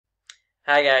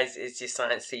Hi guys, it's your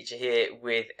science teacher here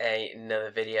with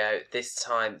another video. This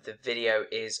time the video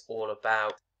is all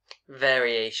about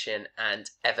variation and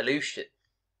evolution.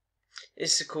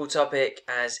 This is a cool topic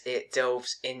as it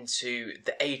delves into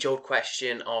the age-old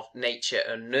question of nature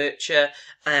and nurture,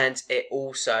 and it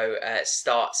also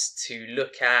starts to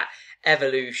look at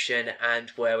evolution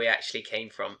and where we actually came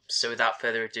from. So without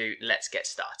further ado, let's get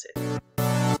started.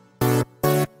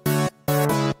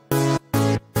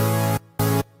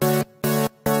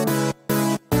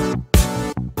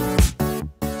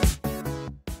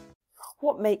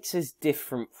 What makes us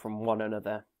different from one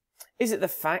another? Is it the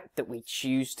fact that we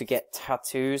choose to get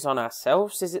tattoos on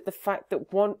ourselves? Is it the fact that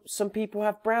some people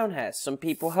have brown hair, some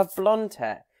people have blonde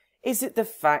hair? Is it the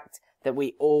fact that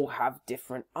we all have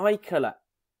different eye colour?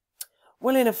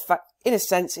 Well, in a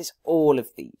sense, it's all of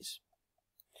these.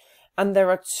 And there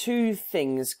are two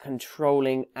things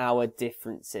controlling our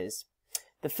differences.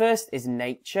 The first is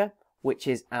nature, which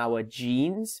is our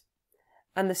genes,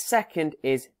 and the second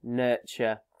is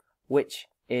nurture, which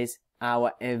is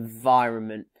our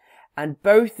environment. And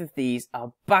both of these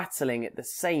are battling at the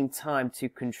same time to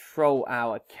control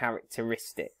our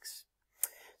characteristics.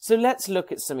 So let's look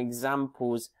at some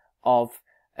examples of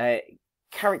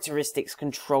characteristics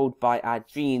controlled by our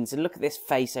genes. And look at this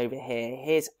face over here.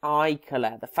 His eye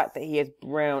colour, the fact that he has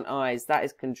brown eyes, that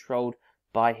is controlled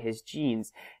by his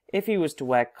genes. If he was to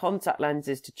wear contact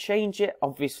lenses to change it,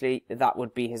 obviously that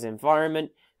would be his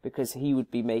environment, because he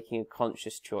would be making a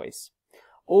conscious choice.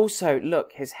 Also,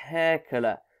 look, his hair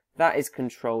colour, that is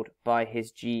controlled by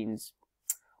his genes.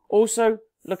 Also,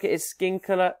 look at his skin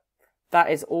colour,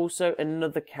 that is also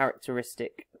another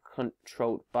characteristic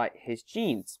controlled by his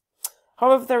genes.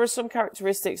 However, there are some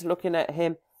characteristics looking at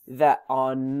him that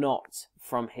are not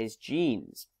from his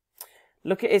genes.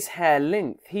 Look at his hair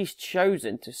length. He's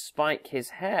chosen to spike his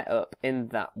hair up in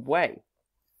that way.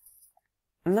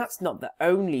 And that's not the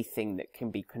only thing that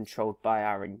can be controlled by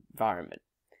our environment.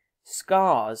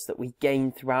 Scars that we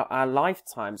gain throughout our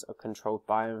lifetimes are controlled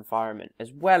by our environment,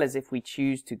 as well as if we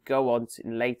choose to go on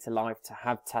in later life to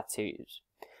have tattoos.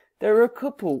 There are a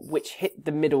couple which hit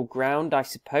the middle ground, I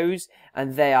suppose,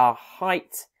 and they are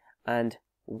height and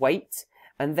weight,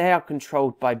 and they are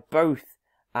controlled by both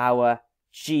our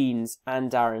genes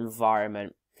and our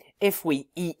environment. If we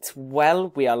eat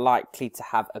well, we are likely to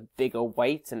have a bigger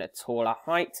weight and a taller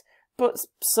height, but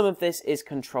some of this is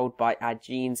controlled by our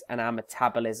genes and our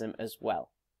metabolism as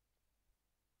well.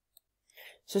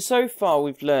 So far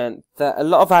we've learned that a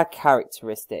lot of our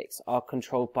characteristics are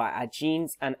controlled by our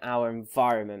genes and our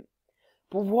environment.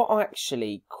 But what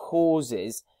actually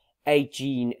causes a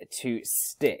gene to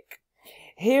stick?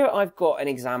 Here I've got an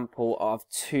example of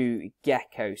two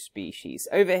gecko species.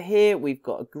 Over here we've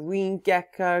got a green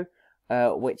gecko,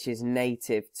 which is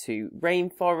native to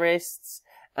rainforests.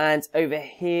 And over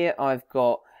here I've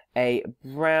got a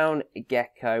brown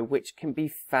gecko, which can be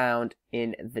found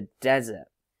in the desert.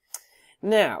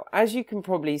 Now, as you can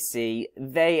probably see,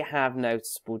 they have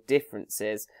noticeable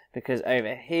differences, because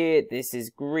over here this is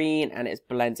green and it's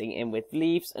blending in with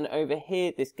leaves, and over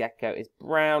here this gecko is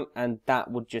brown and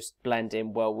that would just blend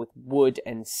in well with wood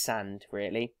and sand,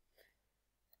 really.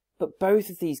 But both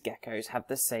of these geckos have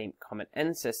the same common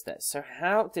ancestor, so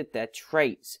how did their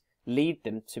traits lead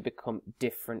them to become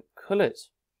different colours?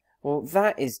 Well,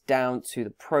 that is down to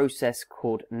the process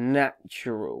called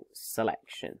natural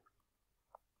selection.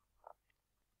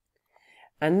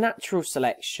 And natural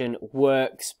selection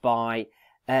works by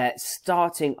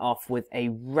starting off with a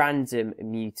random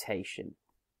mutation.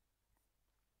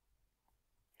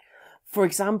 For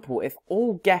example, if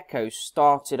all geckos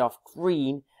started off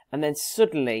green and then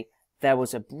suddenly there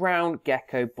was a brown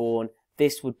gecko born,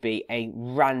 this would be a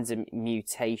random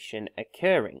mutation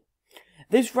occurring.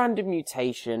 This random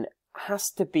mutation has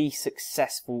to be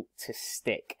successful to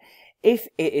stick. If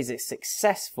it is a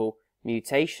successful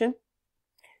mutation,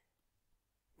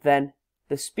 then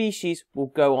the species will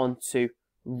go on to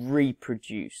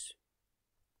reproduce.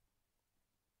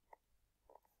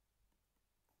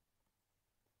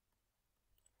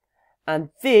 And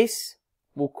this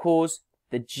will cause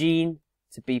the gene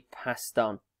to be passed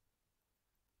on.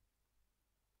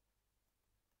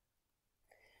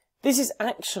 This is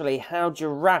actually how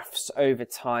giraffes over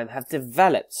time have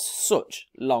developed such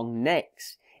long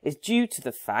necks. It's due to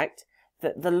the fact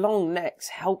that the long necks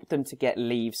helped them to get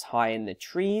leaves high in the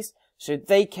trees, so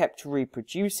they kept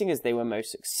reproducing as they were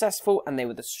most successful, and they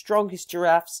were the strongest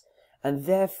giraffes, and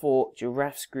therefore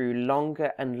giraffes grew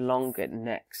longer and longer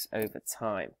necks over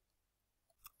time.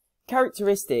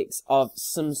 Characteristics of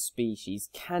some species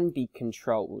can be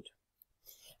controlled.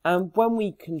 And when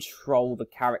we control the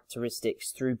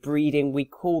characteristics through breeding, we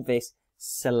call this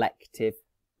selective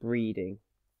breeding.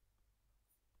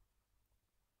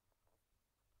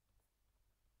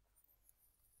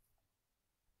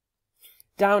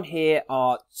 Down here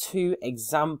are two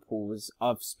examples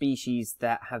of species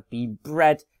that have been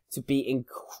bred to be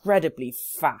incredibly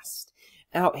fast.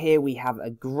 Out here we have a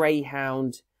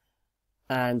greyhound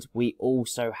and we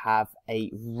also have a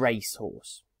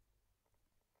racehorse.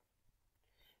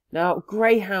 Now,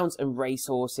 greyhounds and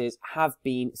racehorses have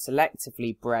been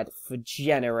selectively bred for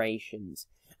generations,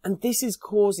 and this is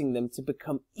causing them to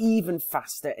become even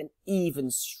faster and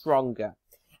even stronger.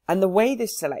 And the way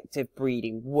this selective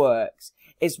breeding works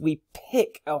is we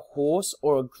pick a horse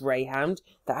or a greyhound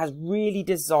that has really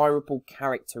desirable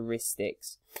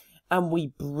characteristics and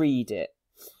we breed it.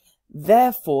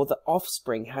 Therefore, the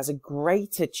offspring has a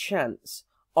greater chance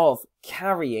of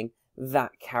carrying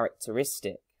that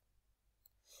characteristic.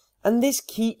 And this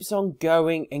keeps on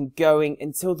going and going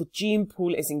until the gene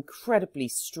pool is incredibly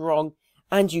strong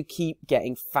and you keep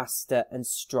getting faster and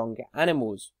stronger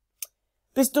animals.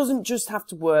 This doesn't just have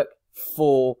to work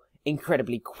for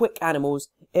incredibly quick animals,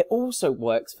 it also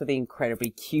works for the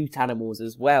incredibly cute animals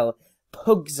as well.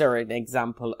 Pugs are an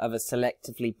example of a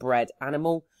selectively bred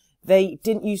animal. They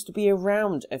didn't used to be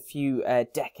around a few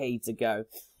decades ago.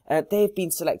 They have been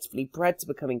selectively bred to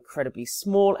become incredibly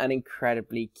small and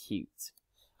incredibly cute.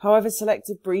 However,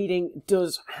 selective breeding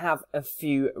does have a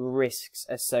few risks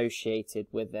associated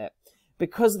with it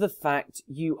because of the fact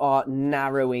you are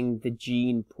narrowing the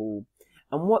gene pool.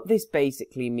 And what this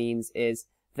basically means is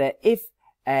that if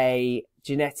a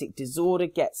genetic disorder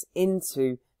gets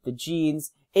into the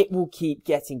genes, it will keep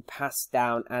getting passed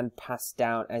down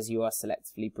as you are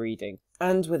selectively breeding.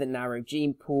 And with a narrow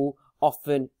gene pool,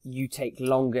 often you take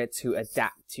longer to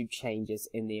adapt to changes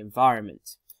in the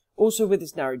environment. Also, with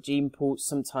this narrow gene pool,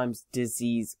 sometimes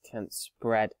disease can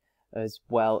spread as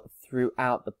well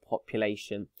throughout the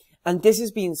population. And this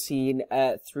has been seen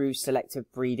through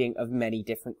selective breeding of many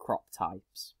different crop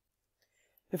types.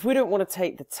 If we don't want to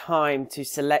take the time to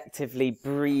selectively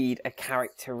breed a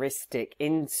characteristic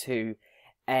into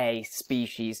a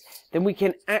species, then we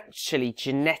can actually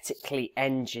genetically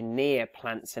engineer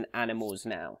plants and animals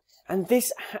now. And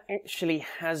this actually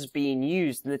has been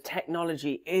used, and the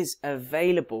technology is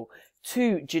available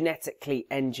to genetically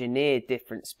engineer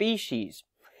different species.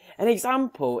 An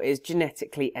example is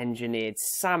genetically engineered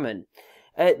salmon.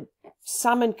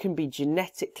 Salmon can be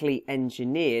genetically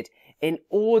engineered in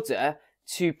order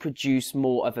to produce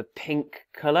more of a pink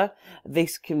colour.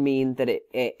 This can mean that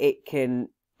it can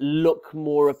look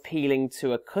more appealing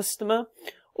to a customer.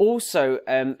 Also,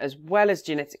 as well as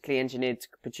genetically engineered to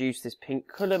produce this pink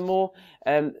colour more,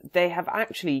 they have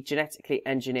actually genetically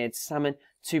engineered salmon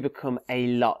to become a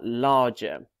lot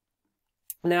larger.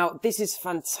 Now, this is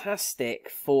fantastic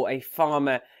for a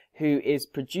farmer who is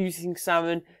producing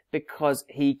salmon because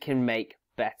he can make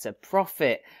better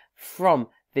profit from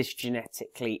this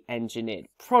genetically engineered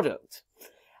product.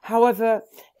 However,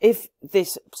 if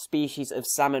this species of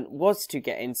salmon was to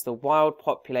get into the wild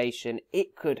population,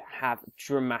 it could have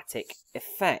dramatic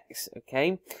effects,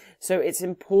 okay? So it's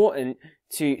important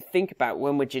to think about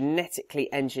when we're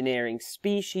genetically engineering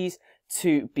species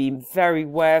to be very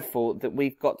careful that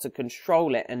we've got to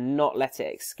control it and not let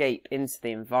it escape into the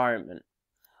environment.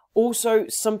 Also,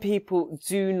 some people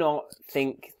do not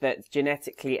think that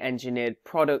genetically engineered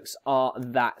products are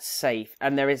that safe,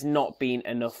 and there has not been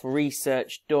enough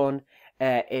research done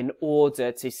in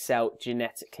order to sell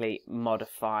genetically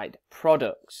modified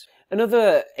products.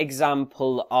 Another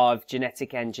example of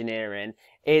genetic engineering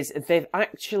is they've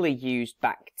actually used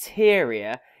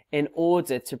bacteria in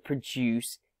order to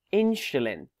produce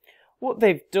insulin. What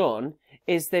they've done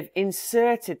is they've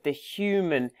inserted the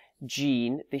human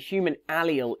gene, the human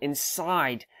allele,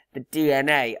 inside the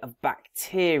DNA of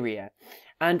bacteria,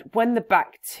 and when the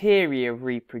bacteria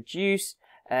reproduce,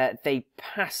 they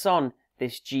pass on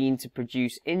this gene to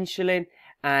produce insulin,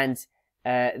 and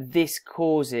this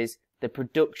causes the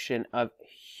production of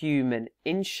human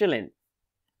insulin,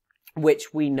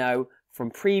 which we know from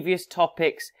previous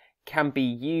topics can be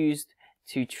used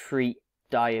to treat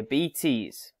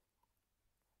diabetes.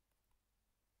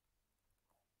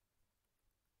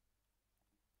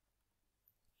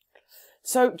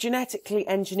 So genetically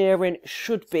engineering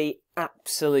should be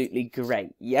absolutely great.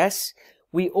 Yes,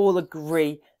 we all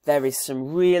agree there is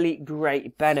some really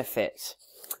great benefits.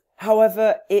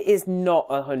 However, it is not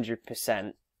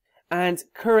 100%. And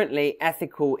currently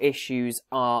ethical issues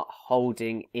are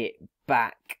holding it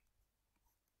back.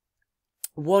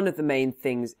 One of the main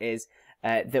things is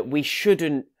that we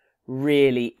shouldn't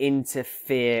really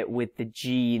interfere with the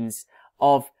genes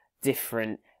of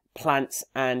different plants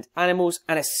and animals,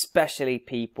 and especially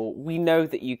people. We know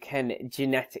that you can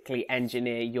genetically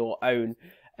engineer your own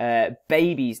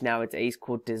babies nowadays,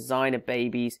 called designer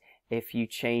babies, if you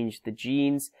change the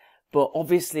genes. But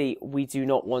obviously we do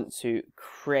not want to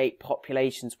create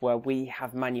populations where we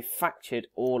have manufactured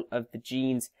all of the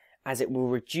genes, as it will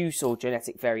reduce all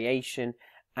genetic variation,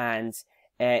 and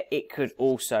it could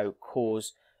also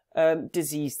cause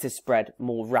disease to spread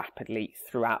more rapidly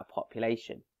throughout a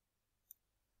population.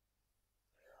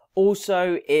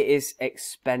 Also, it is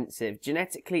expensive.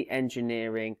 Genetically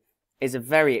engineering is a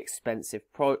very expensive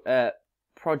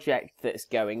project that's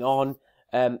going on,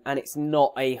 and it's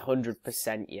not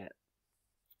 100% yet.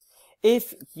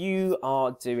 If you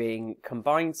are doing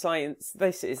combined science,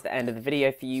 this is the end of the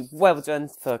video for you. Well done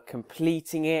for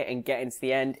completing it and getting to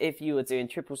the end. If you are doing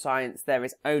triple science, there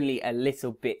is only a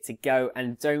little bit to go,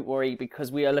 and don't worry,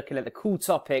 because we are looking at the cool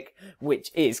topic,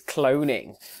 which is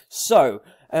cloning. So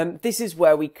this is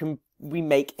where we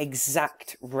make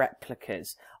exact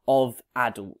replicas of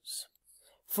adults.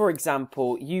 For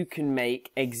example, you can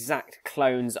make exact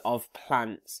clones of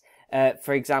plants.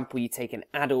 For example, you take an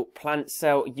adult plant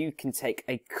cell, you can take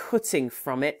a cutting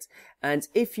from it, and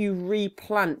if you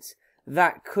replant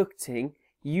that cutting,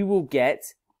 you will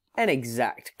get an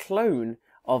exact clone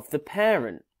of the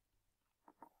parent.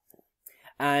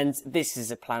 And this is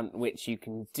a plant which you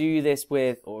can do this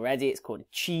with already. It's called a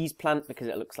cheese plant because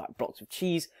it looks like blocks of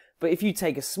cheese. But if you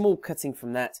take a small cutting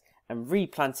from that and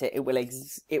replant it,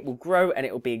 it will grow, and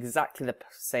it will be exactly the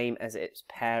same as its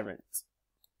parent.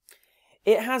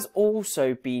 It has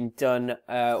also been done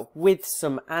with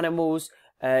some animals.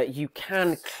 You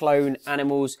can clone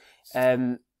animals.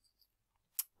 One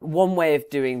way of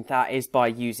doing that is by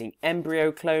using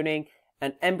embryo cloning.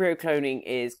 And embryo cloning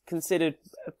is considered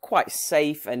quite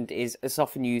safe and is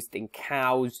often used in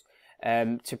cows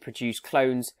to produce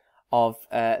clones of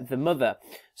the mother.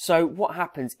 So what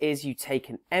happens is you take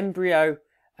an embryo.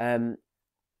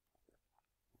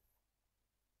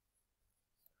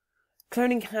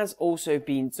 Cloning has also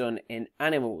been done in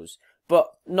animals, but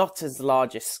not as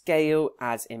large a scale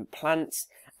as in plants,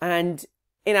 and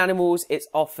in animals it's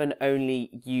often only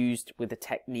used with the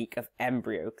technique of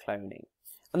embryo cloning.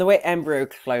 And the way embryo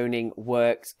cloning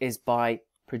works is by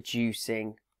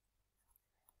producing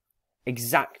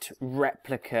exact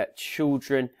replica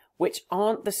children, which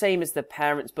aren't the same as the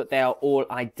parents, but they are all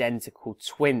identical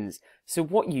twins. So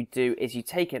what you do is you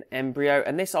take an embryo,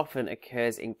 and this often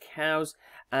occurs in cows,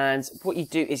 and what you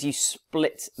do is you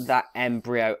split that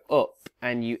embryo up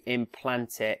and you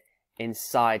implant it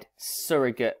inside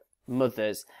surrogate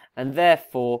mothers, and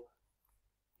therefore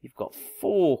you've got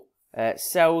 4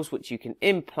 cells which you can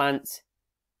implant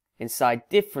inside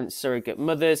different surrogate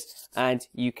mothers, and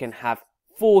you can have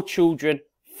 4 children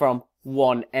from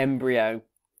 1 embryo.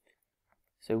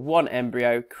 So 1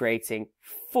 embryo creating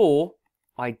 4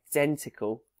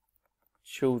 identical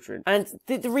children. And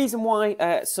the reason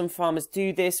why some farmers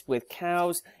do this with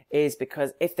cows is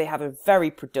because if they have a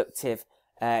very productive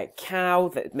cow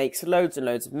that makes loads and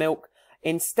loads of milk,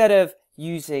 instead of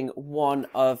using one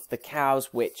of the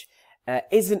cows which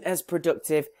isn't as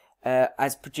productive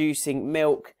as producing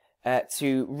milk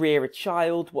to rear a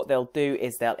child, what they'll do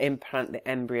is they'll implant the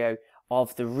embryo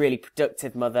of the really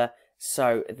productive mother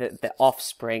so that the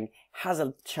offspring has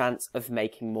a chance of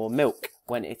making more milk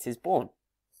when it is born.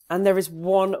 And there is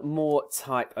one more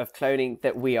type of cloning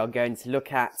that we are going to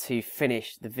look at to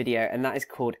finish the video, and that is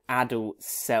called adult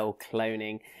cell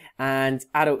cloning. And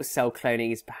adult cell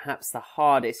cloning is perhaps the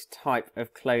hardest type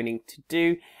of cloning to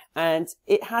do, and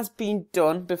it has been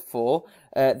done before.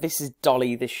 This is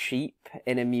Dolly the sheep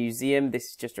in a museum.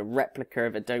 This is just a replica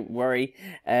of it, don't worry.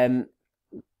 And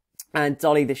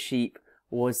Dolly the sheep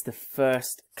was the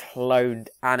first cloned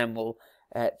animal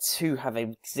to have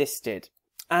existed.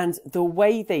 And the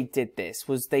way they did this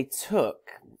was they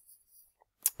took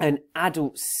an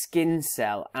adult skin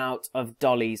cell out of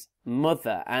Dolly's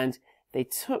mother, and they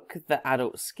took the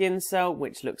adult skin cell,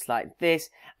 which looks like this,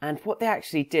 and what they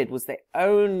actually did was they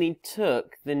only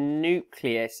took the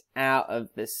nucleus out of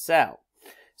the cell.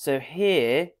 So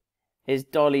here is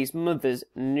Dolly's mother's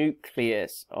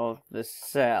nucleus of the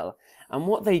cell. And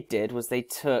what they did was they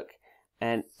took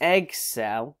an egg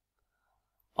cell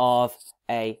of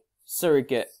a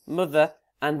surrogate mother,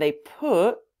 and they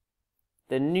put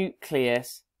the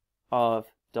nucleus of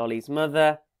Dolly's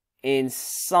mother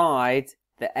inside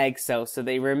the egg cell. So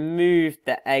they removed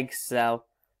the egg cell,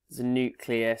 the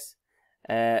nucleus,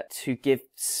 to give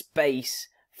space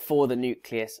for the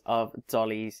nucleus of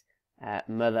Dolly's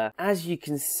mother. As you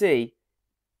can see,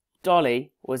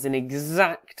 Dolly was an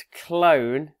exact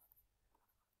clone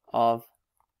of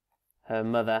her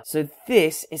mother. So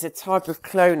this is a type of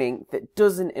cloning that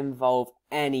doesn't involve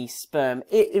any sperm.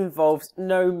 It involves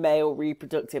no male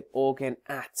reproductive organ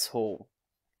at all.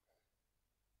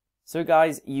 So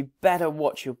guys, you better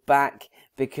watch your back,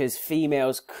 because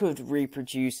females could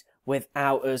reproduce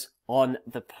without us on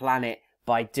the planet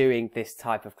by doing this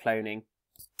type of cloning.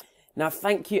 Now,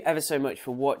 thank you ever so much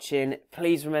for watching.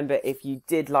 Please remember, if you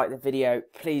did like the video,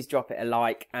 please drop it a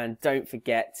like, and don't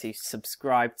forget to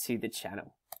subscribe to the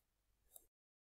channel.